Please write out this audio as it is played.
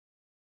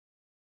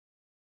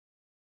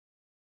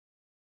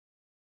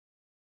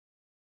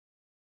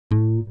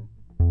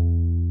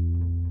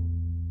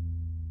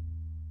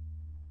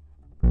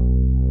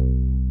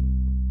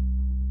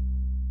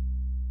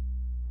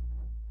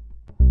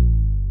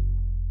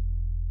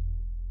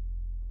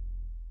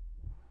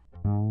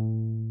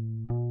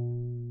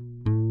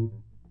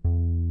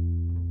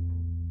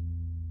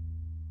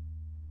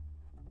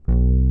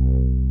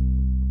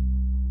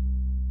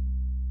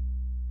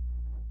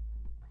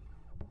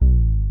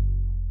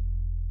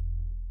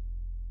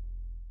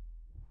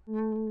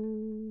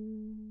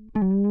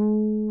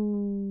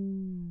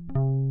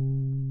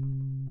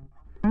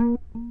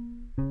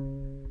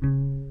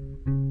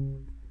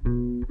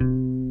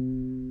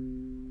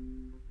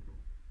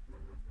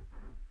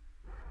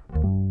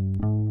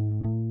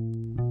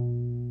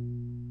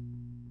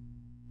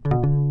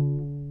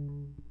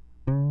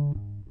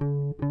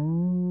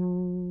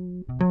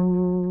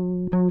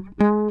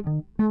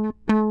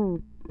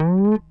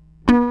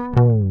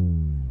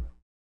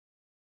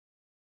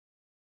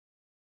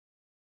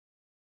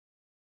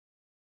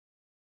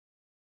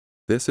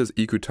This is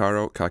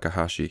Ikutaro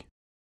Kakahashi.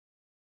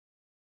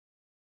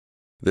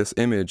 This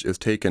image is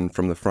taken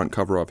from the front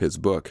cover of his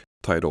book,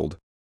 titled,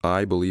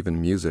 I Believe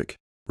in Music,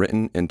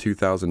 written in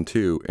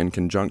 2002 in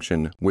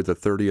conjunction with the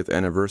 30th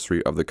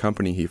anniversary of the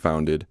company he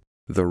founded,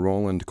 the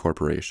Roland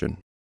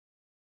Corporation.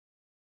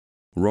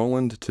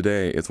 Roland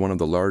today is one of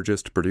the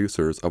largest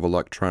producers of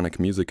electronic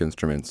music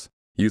instruments,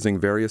 using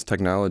various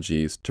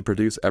technologies to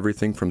produce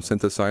everything from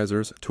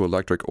synthesizers to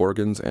electric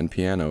organs and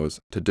pianos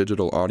to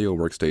digital audio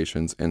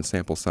workstations and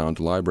sample sound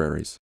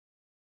libraries.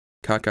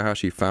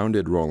 Kakahashi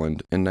founded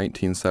Roland in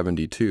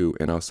 1972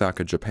 in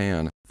Osaka,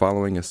 Japan,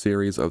 following a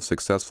series of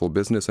successful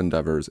business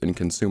endeavors in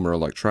consumer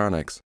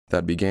electronics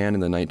that began in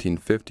the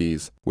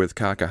 1950s with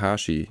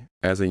Kakahashi,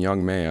 as a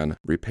young man,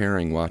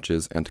 repairing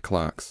watches and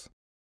clocks.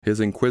 His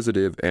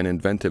inquisitive and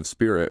inventive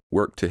spirit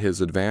worked to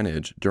his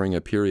advantage during a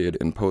period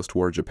in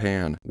post-war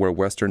Japan where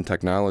Western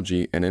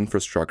technology and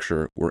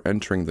infrastructure were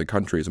entering the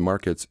country's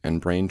markets and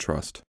brain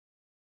trust.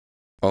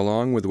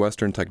 Along with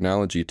Western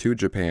technology to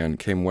Japan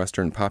came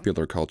Western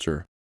popular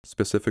culture,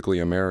 specifically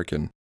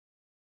American.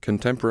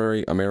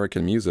 Contemporary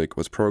American music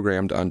was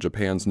programmed on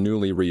Japan's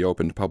newly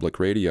reopened public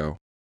radio,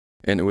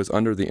 and it was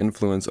under the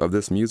influence of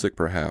this music,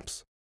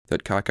 perhaps,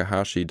 that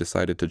Kakahashi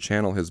decided to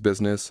channel his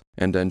business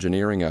and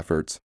engineering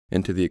efforts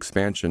into the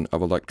expansion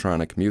of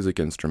electronic music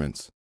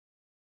instruments.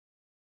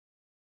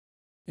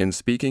 In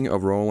speaking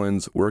of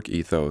Roland's work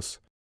ethos,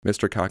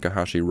 Mr.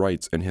 Kakahashi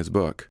writes in his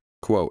book,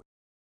 quote,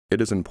 "It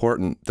is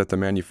important that the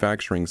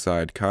manufacturing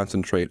side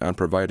concentrate on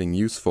providing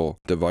useful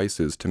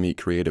devices to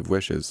meet creative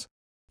wishes.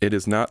 It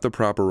is not the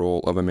proper role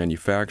of a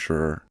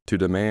manufacturer to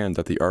demand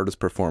that the artist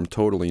perform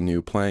totally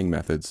new playing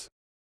methods.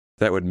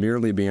 That would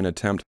merely be an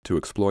attempt to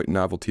exploit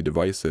novelty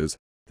devices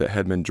that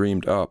had been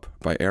dreamed up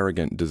by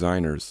arrogant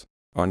designers."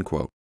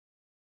 Unquote.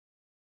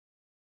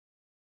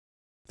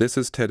 This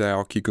is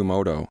Tadao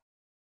Kikumoto,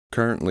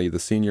 currently the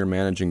senior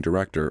managing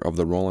director of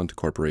the Roland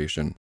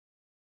Corporation.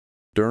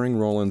 During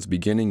Roland's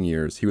beginning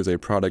years, he was a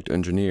product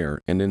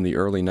engineer and in the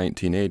early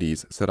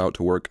 1980s set out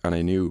to work on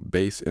a new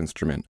bass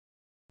instrument,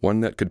 one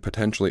that could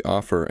potentially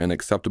offer an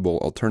acceptable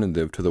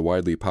alternative to the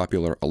widely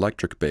popular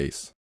electric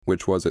bass,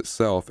 which was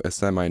itself a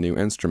semi-new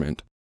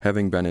instrument,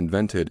 having been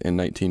invented in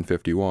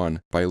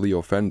 1951 by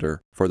Leo Fender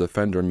for the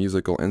Fender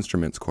Musical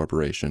Instruments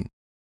Corporation.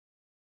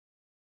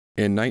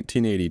 In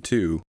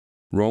 1982,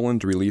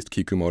 Roland released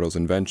Kikumoto's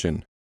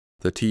invention,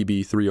 the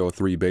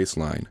TB-303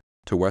 Bassline,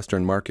 to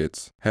Western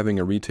markets, having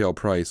a retail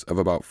price of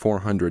about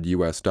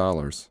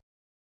 $400.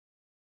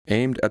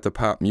 Aimed at the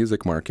pop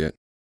music market,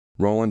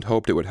 Roland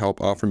hoped it would help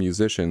offer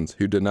musicians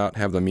who did not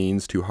have the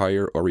means to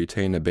hire or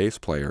retain a bass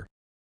player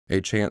a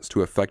chance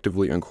to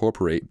effectively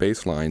incorporate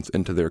bass lines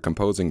into their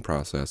composing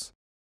process.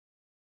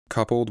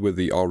 Coupled with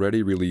the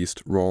already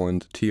released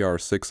Roland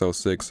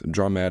TR-606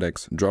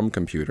 Drummatics drum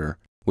computer,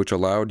 which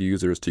allowed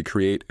users to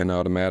create and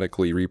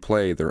automatically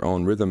replay their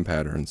own rhythm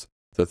patterns,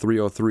 the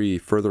 303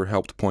 further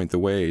helped point the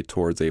way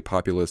towards a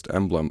populist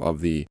emblem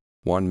of the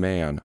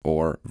one-man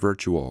or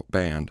virtual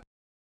band.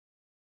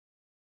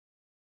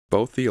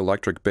 Both the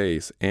electric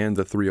bass and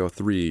the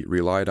 303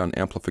 relied on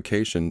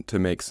amplification to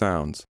make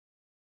sounds.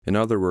 In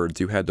other words,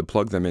 you had to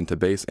plug them into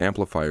bass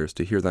amplifiers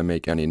to hear them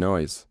make any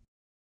noise.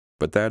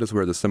 But that is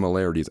where the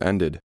similarities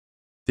ended.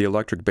 The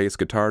electric bass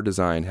guitar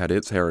design had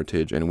its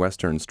heritage in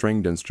Western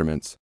stringed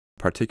instruments,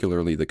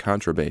 particularly the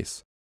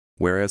contrabass,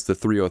 whereas the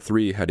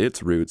 303 had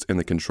its roots in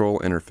the control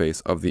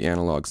interface of the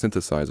analog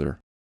synthesizer.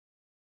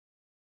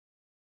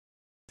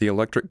 The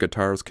electric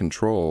guitar's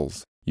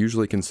controls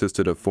usually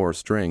consisted of 4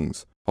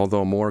 strings,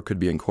 although more could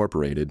be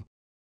incorporated: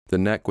 the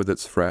neck with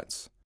its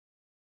frets,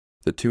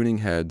 the tuning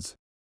heads,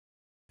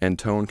 and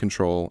tone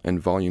control and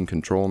volume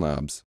control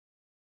knobs.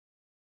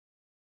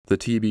 The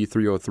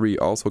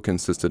TB-303 also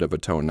consisted of a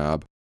tone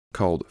knob,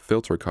 called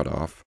filter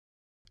cutoff,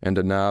 and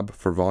a knob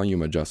for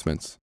volume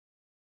adjustments.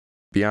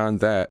 Beyond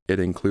that, it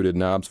included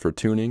knobs for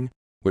tuning,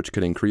 which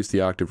could increase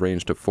the octave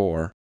range to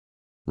 4,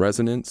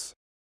 resonance,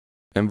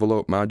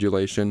 envelope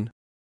modulation,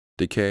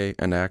 decay,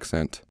 and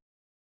accent.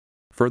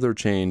 Further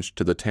change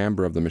to the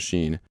timbre of the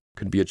machine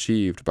could be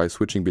achieved by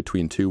switching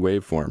between 2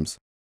 waveforms,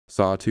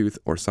 sawtooth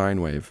or sine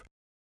wave.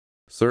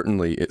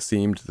 Certainly, it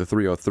seemed the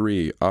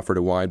 303 offered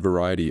a wide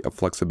variety of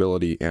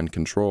flexibility and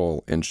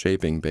control in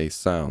shaping bass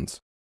sounds.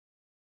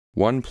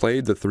 One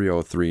played the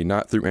 303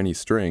 not through any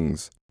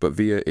strings, but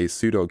via a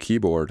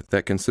pseudo-keyboard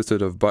that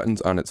consisted of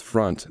buttons on its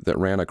front that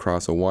ran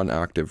across a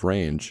 1-octave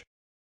range.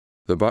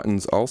 The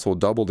buttons also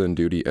doubled in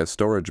duty as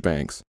storage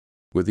banks,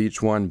 with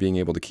each one being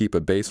able to keep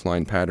a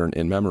bassline pattern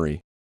in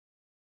memory.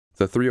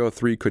 The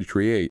 303 could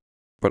create,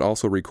 but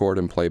also record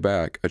and play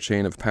back, a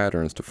chain of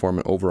patterns to form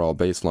an overall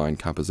bassline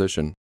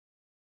composition.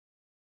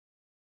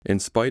 In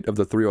spite of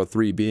the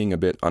 303 being a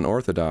bit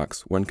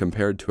unorthodox when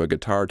compared to a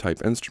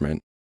guitar-type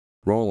instrument,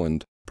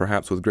 Roland,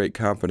 perhaps with great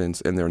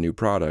confidence in their new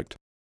product,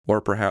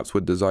 or perhaps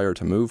with desire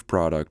to move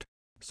product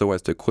so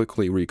as to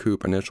quickly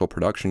recoup initial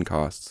production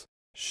costs,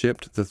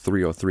 shipped the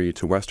 303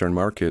 to Western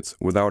markets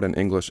without an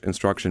English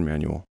instruction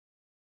manual.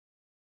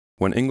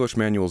 When English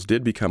manuals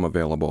did become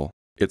available,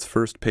 Its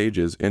first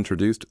pages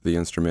introduced the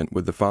instrument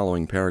with the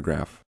following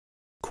paragraph.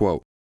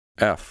 Quote,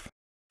 F.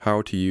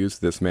 How to use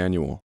this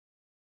manual.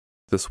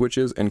 The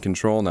switches and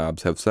control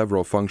knobs have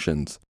several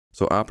functions,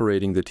 so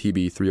operating the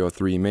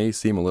TB303 may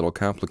seem a little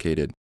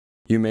complicated.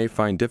 You may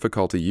find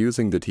difficulty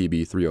using the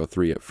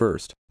TB303 at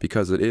first,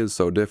 because it is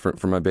so different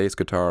from a bass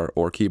guitar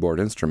or keyboard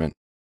instrument.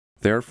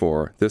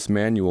 Therefore, this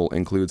manual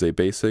includes a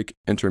basic,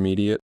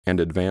 intermediate, and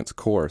advanced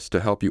course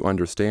to help you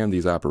understand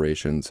these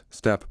operations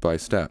step by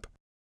step.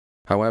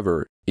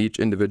 However, each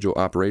individual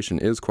operation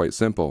is quite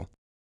simple,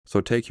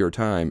 so take your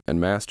time and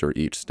master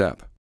each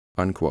step."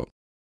 Unquote.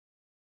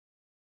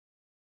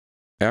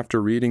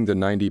 After reading the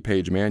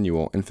 90-page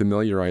manual and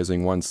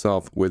familiarizing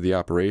oneself with the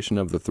operation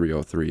of the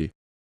 303,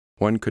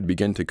 one could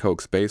begin to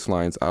coax bass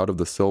lines out of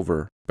the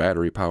silver,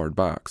 battery-powered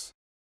box.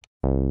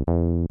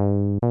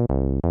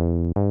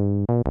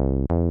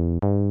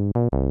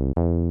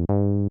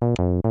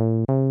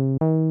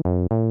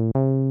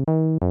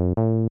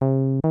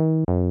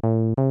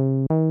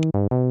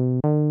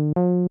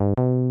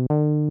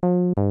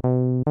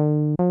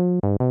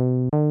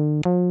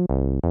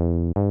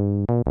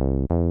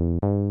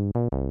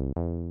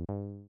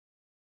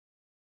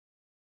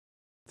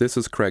 This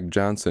is Craig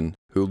Johnson,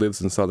 who lives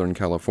in Southern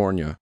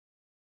California.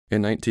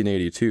 In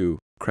 1982,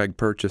 Craig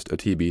purchased a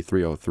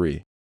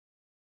TB303.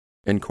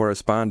 In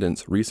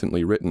correspondence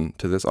recently written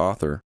to this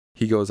author,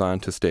 he goes on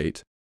to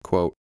state,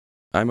 quote,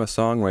 "I'm a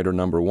songwriter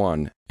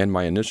 #1, and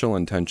my initial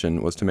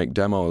intention was to make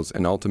demos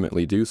and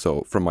ultimately do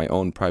so from my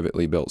own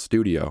privately built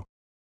studio.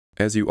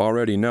 As you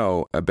already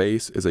know, a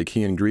bass is a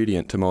key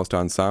ingredient to most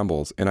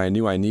ensembles, and I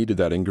knew I needed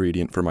that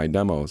ingredient for my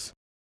demos.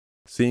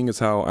 Seeing as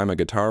how I'm a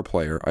guitar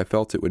player, I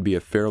felt it would be a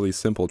fairly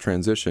simple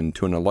transition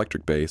to an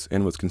electric bass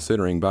and was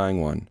considering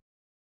buying one.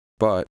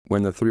 But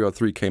when the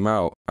 303 came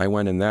out, I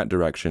went in that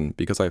direction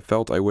because I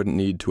felt I wouldn't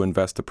need to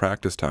invest the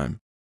practice time.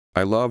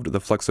 I loved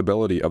the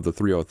flexibility of the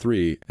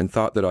 303 and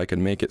thought that I could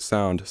make it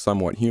sound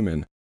somewhat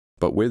human,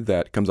 but with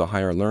that comes a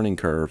higher learning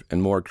curve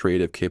and more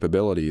creative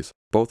capabilities,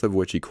 both of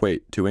which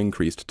equate to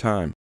increased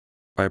time.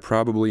 I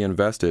probably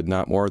invested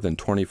not more than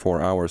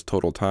 24 hours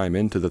total time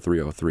into the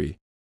 303.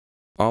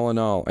 All in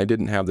all, I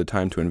didn't have the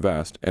time to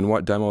invest, and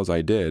what demos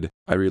I did,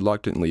 I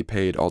reluctantly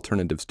paid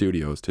alternative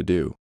studios to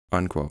do."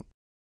 Unquote.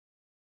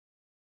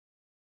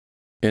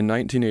 In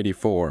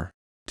 1984,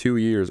 2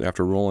 years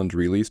after Roland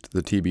released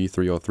the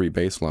TB303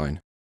 bassline,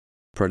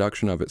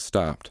 production of it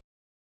stopped,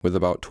 with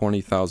about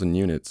 20,000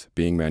 units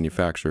being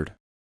manufactured.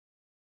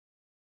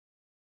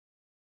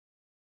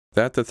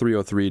 That the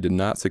 303 did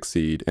not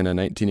succeed in a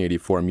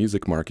 1984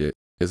 music market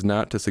is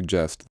not to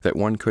suggest that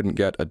one couldn't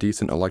get a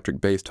decent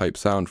electric bass type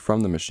sound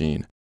from the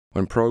machine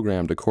when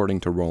programmed according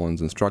to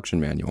Roland's instruction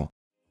manual.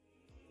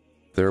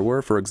 There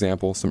were, for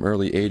example, some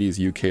early 80s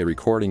UK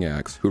recording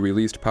acts who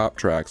released pop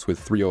tracks with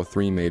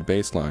 303 made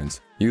bass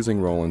lines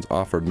using Roland's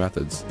offered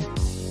methods.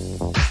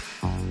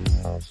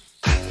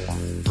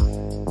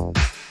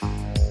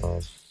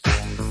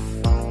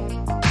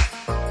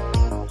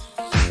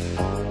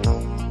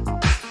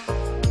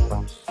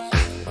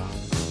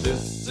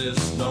 This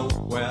is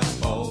nowhere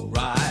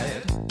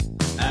alright.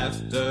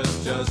 After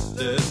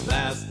justice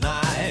last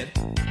night,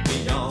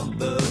 beyond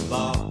the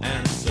law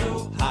and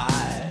so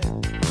high,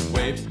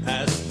 way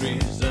past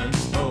reason,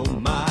 oh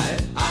my,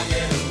 I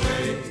get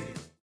away.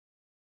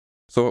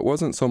 So it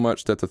wasn't so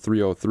much that the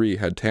 303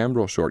 had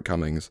timbral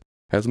shortcomings,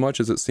 as much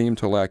as it seemed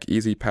to lack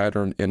easy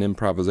pattern and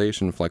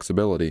improvisation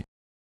flexibility.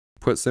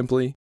 Put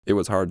simply, it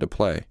was hard to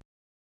play.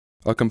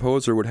 A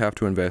composer would have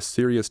to invest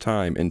serious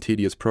time and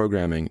tedious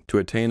programming to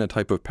attain a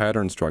type of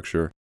pattern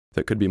structure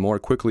that could be more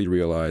quickly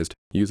realized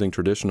using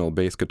traditional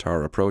bass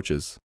guitar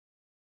approaches.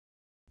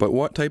 But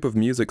what type of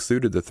music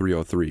suited the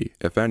 303,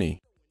 if any?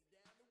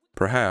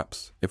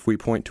 Perhaps, if we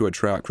point to a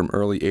track from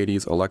early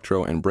 80s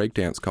electro and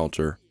breakdance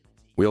culture,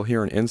 we'll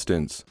hear an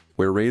instance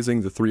where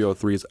raising the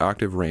 303's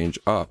octave range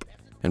up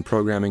and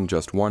programming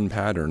just one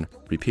pattern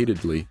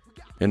repeatedly,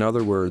 in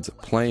other words,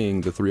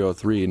 playing the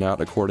 303 not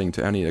according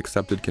to any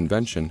accepted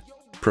convention,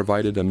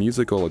 provided a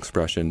musical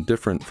expression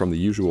different from the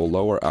usual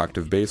lower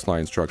octave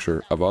bassline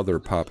structure of other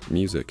pop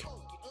music.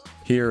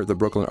 Here, the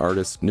Brooklyn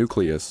artist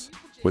Nucleus,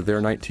 with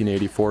their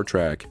 1984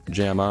 track,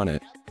 Jam On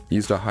It,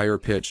 used a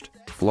higher-pitched,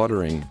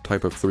 fluttering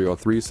type of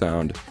 303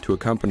 sound to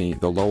accompany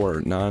the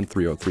lower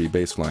non-303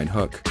 bassline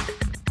hook.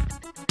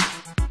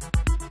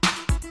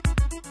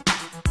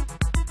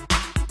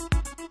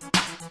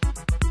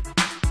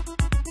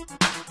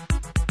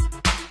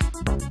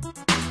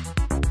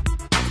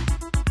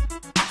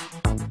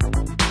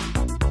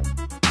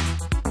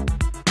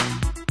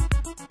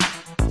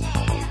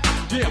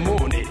 Jam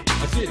on it.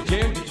 I said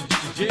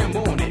jam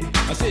on it.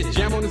 I said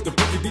jam on is the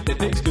funky beat that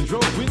takes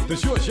control with the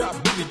short, sharp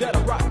booty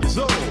that'll rock your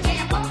soul.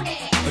 Jam on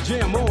it.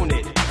 Jam on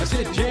it. I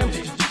said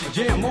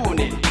jam on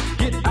it.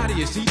 Get out of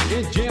your seat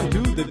and jam to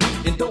the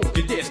beat, and don't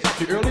you dare stop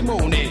your early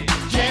morning.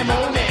 Jam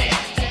on it.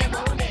 Jam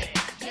on it.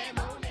 Jam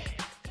on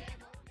it.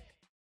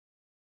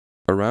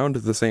 Around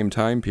the same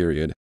time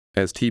period,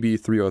 as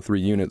TB303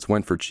 units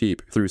went for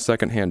cheap through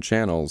second-hand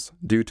channels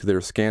due to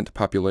their scant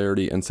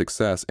popularity and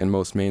success in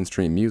most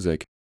mainstream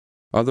music,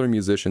 Other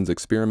musicians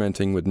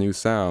experimenting with new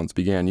sounds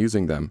began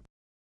using them.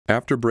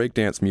 After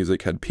breakdance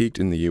music had peaked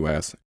in the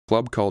US,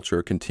 club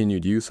culture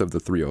continued use of the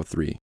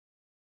 303.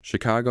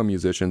 Chicago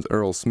musicians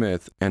Earl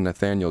Smith and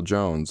Nathaniel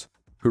Jones,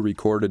 who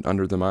recorded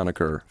under the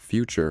moniker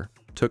Future,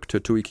 took to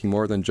tweaking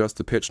more than just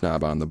the pitch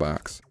knob on the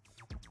box.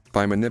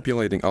 By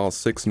manipulating all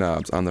 6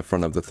 knobs on the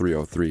front of the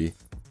 303,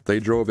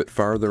 they drove it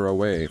farther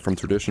away from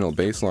traditional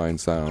bassline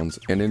sounds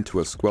and into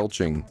a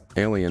squelching,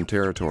 alien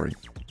territory.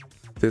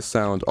 This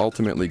sound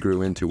ultimately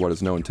grew into what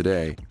is known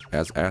today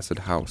as acid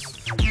house.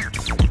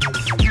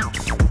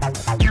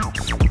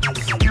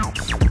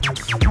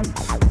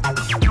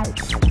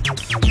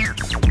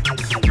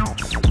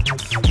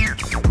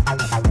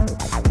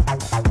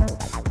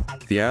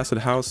 The acid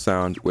house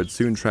sound would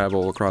soon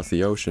travel across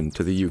the ocean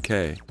to the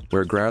UK,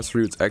 where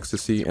grassroots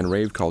ecstasy and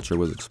rave culture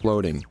was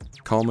exploding,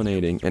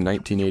 culminating in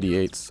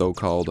 1988's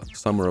so-called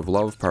Summer of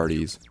Love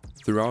parties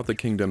throughout the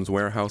kingdom's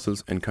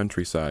warehouses and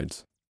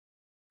countrysides.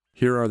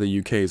 Here are the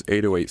UK's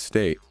 808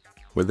 State,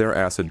 with their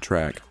acid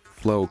track,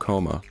 Flow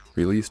Coma,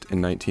 released in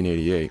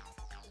 1988.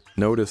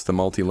 Notice the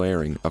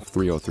multi-layering of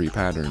 303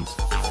 patterns.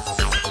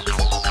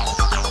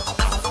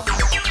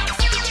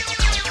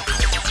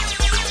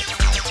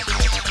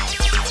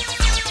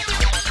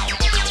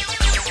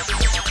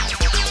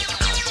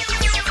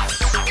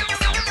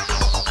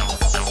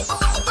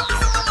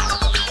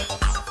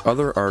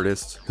 Other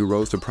artists who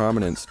rose to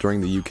prominence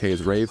during the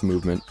UK's rave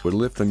movement would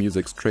lift the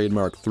music's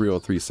trademark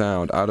 303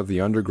 sound out of the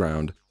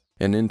underground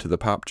and into the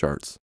pop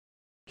charts.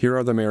 Here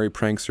are the merry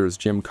pranksters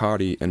Jim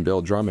Cauty and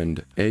Bill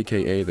Drummond,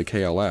 aka the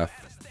KLF,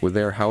 with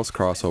their house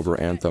crossover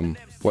anthem,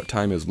 What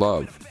Time Is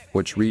Love,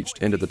 which reached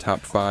into the top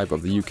 5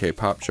 of the UK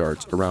pop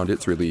charts around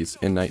its release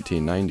in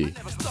 1990.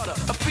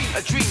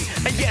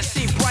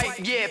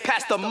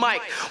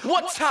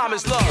 What time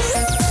is love?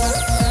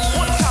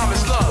 What time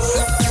is love?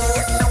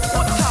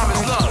 What time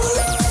is love?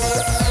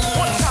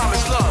 What time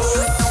is love?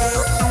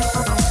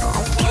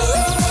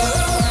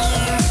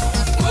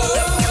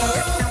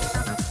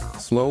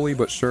 Slowly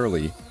but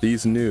surely,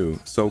 these new,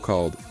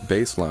 so-called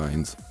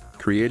basslines,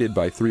 created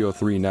by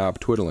 303 knob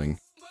twiddling,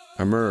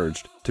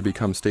 emerged to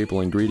become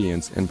staple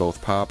ingredients in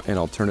both pop and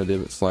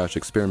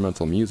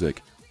alternative/experimental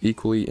music,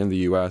 equally in the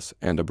US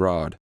and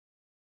abroad.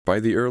 By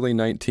the early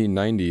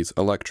 1990s,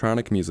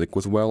 electronic music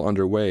was well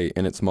underway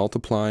in its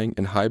multiplying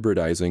and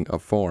hybridizing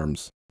of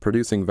forms,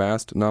 producing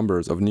vast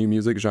numbers of new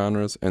music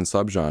genres and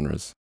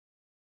subgenres.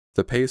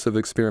 The pace of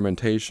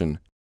experimentation,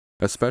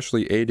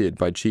 especially aided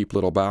by cheap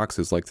little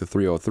boxes like the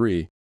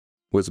 303,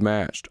 was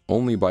matched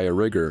only by a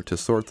rigor to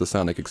sort the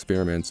sonic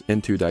experiments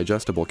into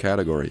digestible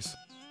categories.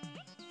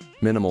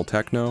 Minimal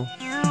techno,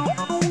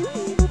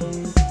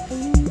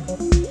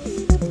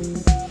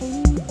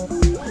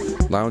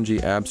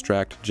 loungy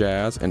abstract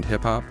jazz and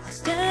hip-hop,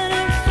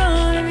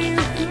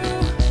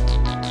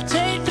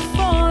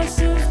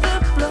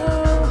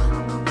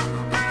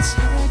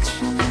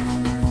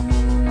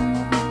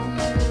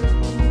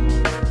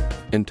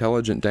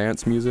 intelligent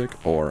dance music,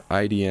 or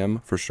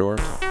IDM for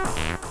short,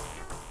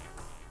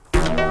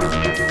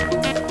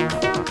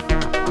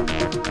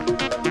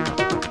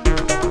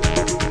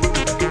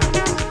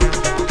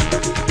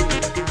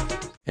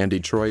 and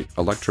Detroit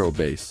electro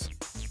bass,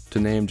 to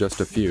name just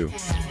a few.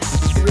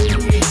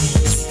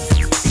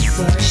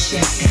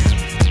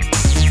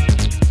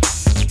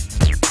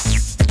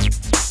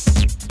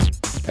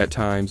 At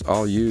times,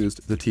 all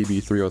used the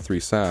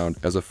TB303 sound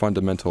as a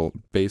fundamental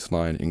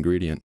bassline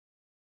ingredient.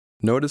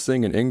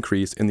 Noticing an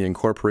increase in the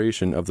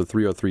incorporation of the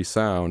 303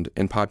 sound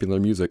in popular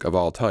music of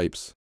all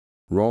types,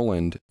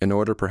 Roland, in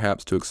order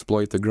perhaps to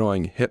exploit the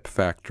growing hip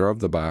factor of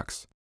the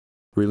box,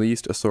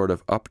 released a sort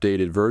of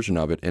updated version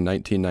of it in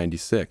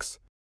 1996,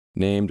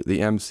 named the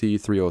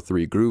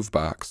MC303 Groove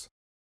Box.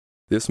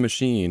 This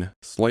machine,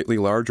 slightly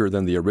larger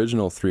than the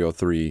original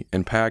 303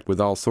 and packed with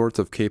all sorts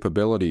of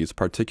capabilities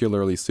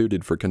particularly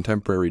suited for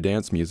contemporary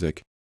dance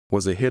music,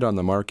 was a hit on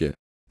the market,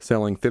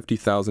 selling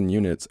 50,000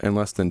 units in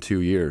less than 2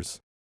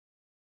 years.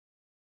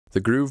 The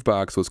Groove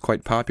Box was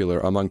quite popular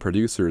among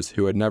producers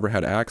who had never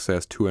had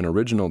access to an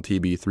original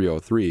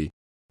TB303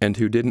 and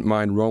who didn't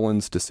mind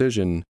Roland's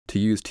decision to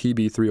use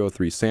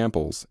TB303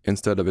 samples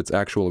instead of its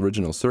actual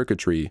original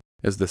circuitry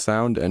as the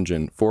sound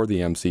engine for the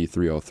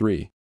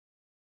MC303.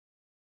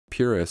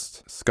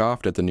 Purists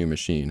scoffed at the new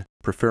machine,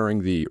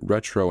 preferring the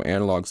retro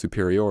analog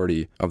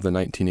superiority of the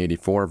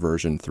 1984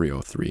 version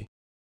 303.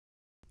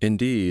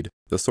 Indeed,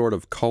 the sort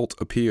of cult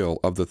appeal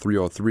of the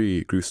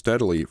 303 grew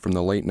steadily from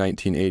the late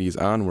 1980s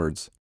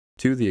onwards,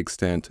 to the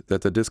extent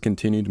that the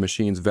discontinued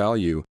machine's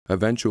value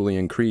eventually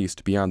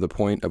increased beyond the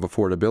point of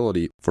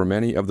affordability for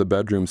many of the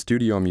bedroom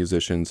studio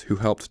musicians who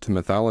helped to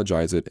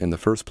mythologize it in the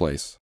first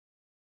place.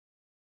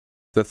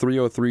 The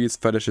 303's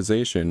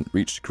fetishization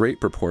reached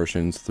great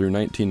proportions through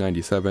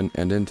 1997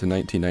 and into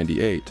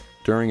 1998,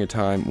 during a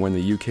time when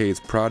the UK's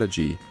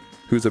Prodigy,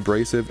 whose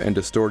abrasive and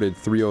distorted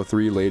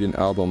 303-laden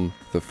album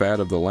The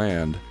Fad of the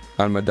Land,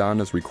 on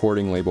Madonna's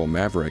recording label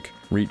Maverick,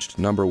 reached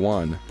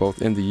 #1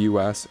 both in the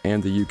US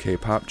and the UK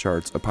pop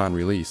charts upon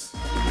release.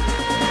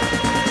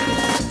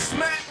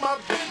 Smack my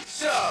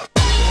bitch up.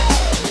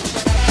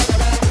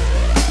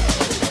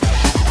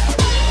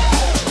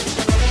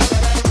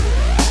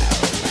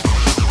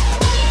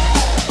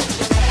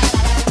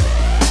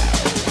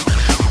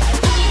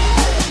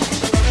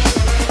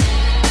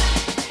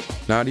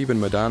 Not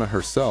even Madonna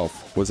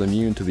herself was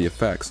immune to the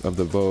effects of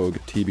the vogue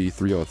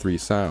TB-303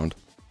 sound.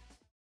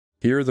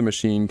 Here the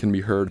machine can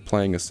be heard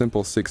playing a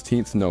simple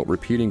 16th note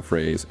repeating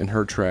phrase in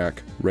her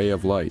track Ray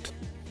of Light,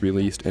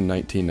 released in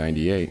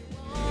 1998.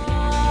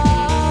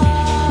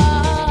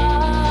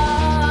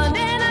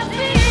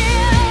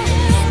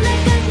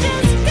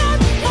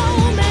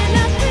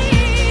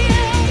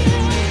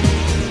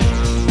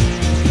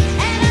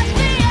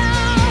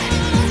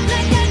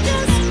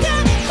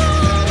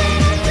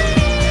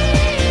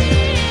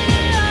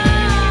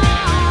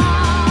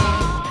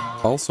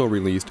 Also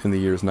released in the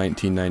years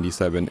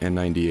 1997 and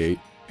 98,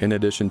 in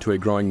addition to a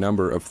growing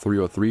number of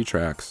 303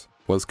 tracks,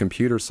 was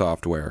computer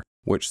software,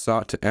 which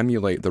sought to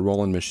emulate the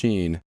Roland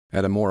machine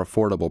at a more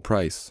affordable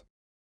price.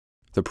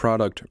 The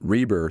product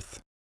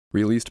Rebirth,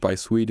 released by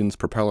Sweden's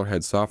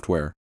Propellerhead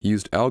Software,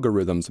 used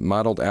algorithms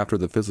modeled after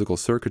the physical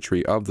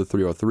circuitry of the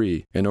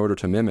 303 in order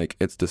to mimic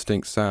its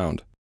distinct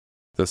sound.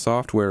 The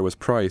software was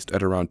priced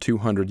at around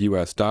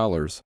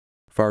 $200,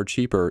 far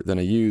cheaper than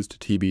a used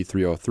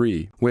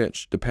TB-303,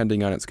 which,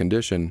 depending on its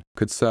condition,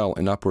 could sell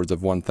in upwards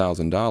of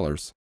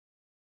 $1,000.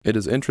 It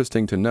is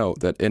interesting to note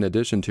that in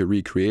addition to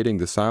recreating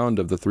the sound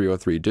of the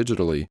 303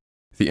 digitally,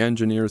 the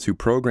engineers who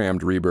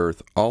programmed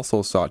Rebirth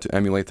also sought to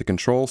emulate the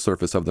control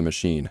surface of the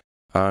machine,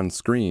 on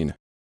screen.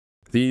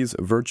 These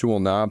virtual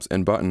knobs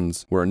and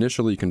buttons were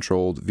initially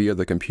controlled via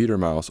the computer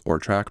mouse or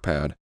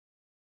trackpad.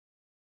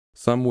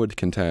 Some would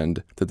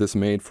contend that this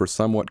made for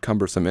somewhat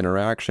cumbersome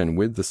interaction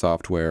with the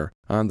software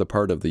on the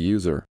part of the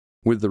user,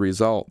 with the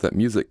result that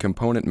music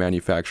component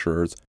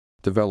manufacturers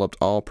developed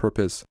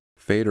all-purpose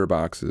fader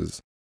boxes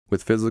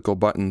with physical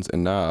buttons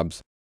and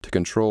knobs to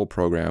control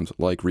programs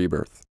like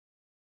Rebirth.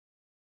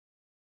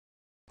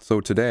 So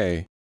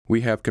today,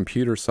 we have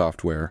computer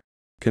software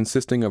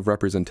consisting of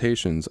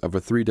representations of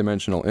a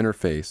three-dimensional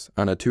interface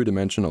on a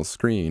two-dimensional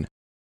screen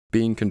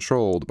being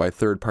controlled by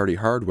third-party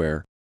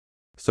hardware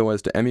so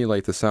as to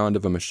emulate the sound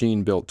of a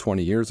machine built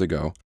 20 years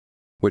ago,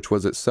 which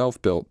was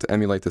itself built to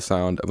emulate the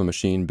sound of a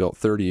machine built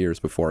 30 years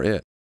before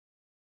it.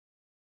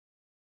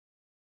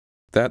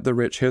 That the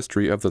rich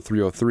history of the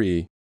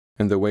 303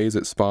 and the ways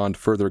it spawned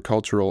further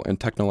cultural and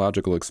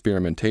technological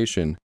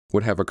experimentation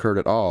would have occurred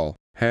at all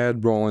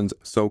had Roland's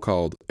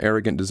so-called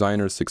arrogant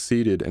designers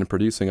succeeded in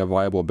producing a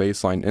viable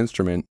bassline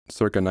instrument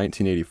circa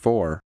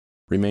 1984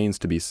 remains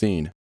to be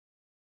seen.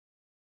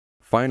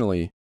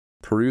 Finally,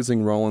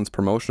 perusing Roland's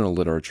promotional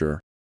literature,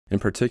 in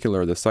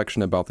particular the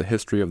section about the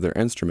history of their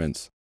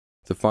instruments,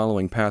 the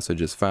following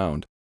passage is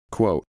found.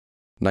 Quote,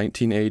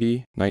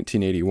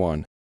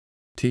 1980-1981,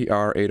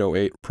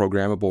 TR-808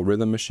 programmable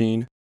rhythm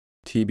machine,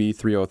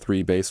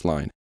 TB-303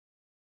 bassline.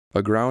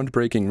 A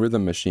groundbreaking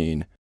rhythm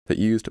machine that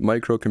used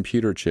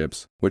microcomputer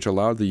chips which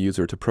allowed the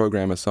user to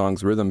program a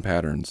song's rhythm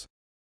patterns.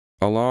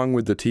 Along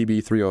with the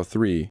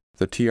TB-303,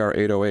 the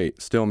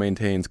TR-808 still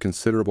maintains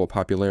considerable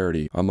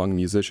popularity among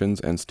musicians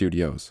and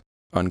studios.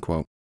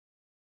 Unquote.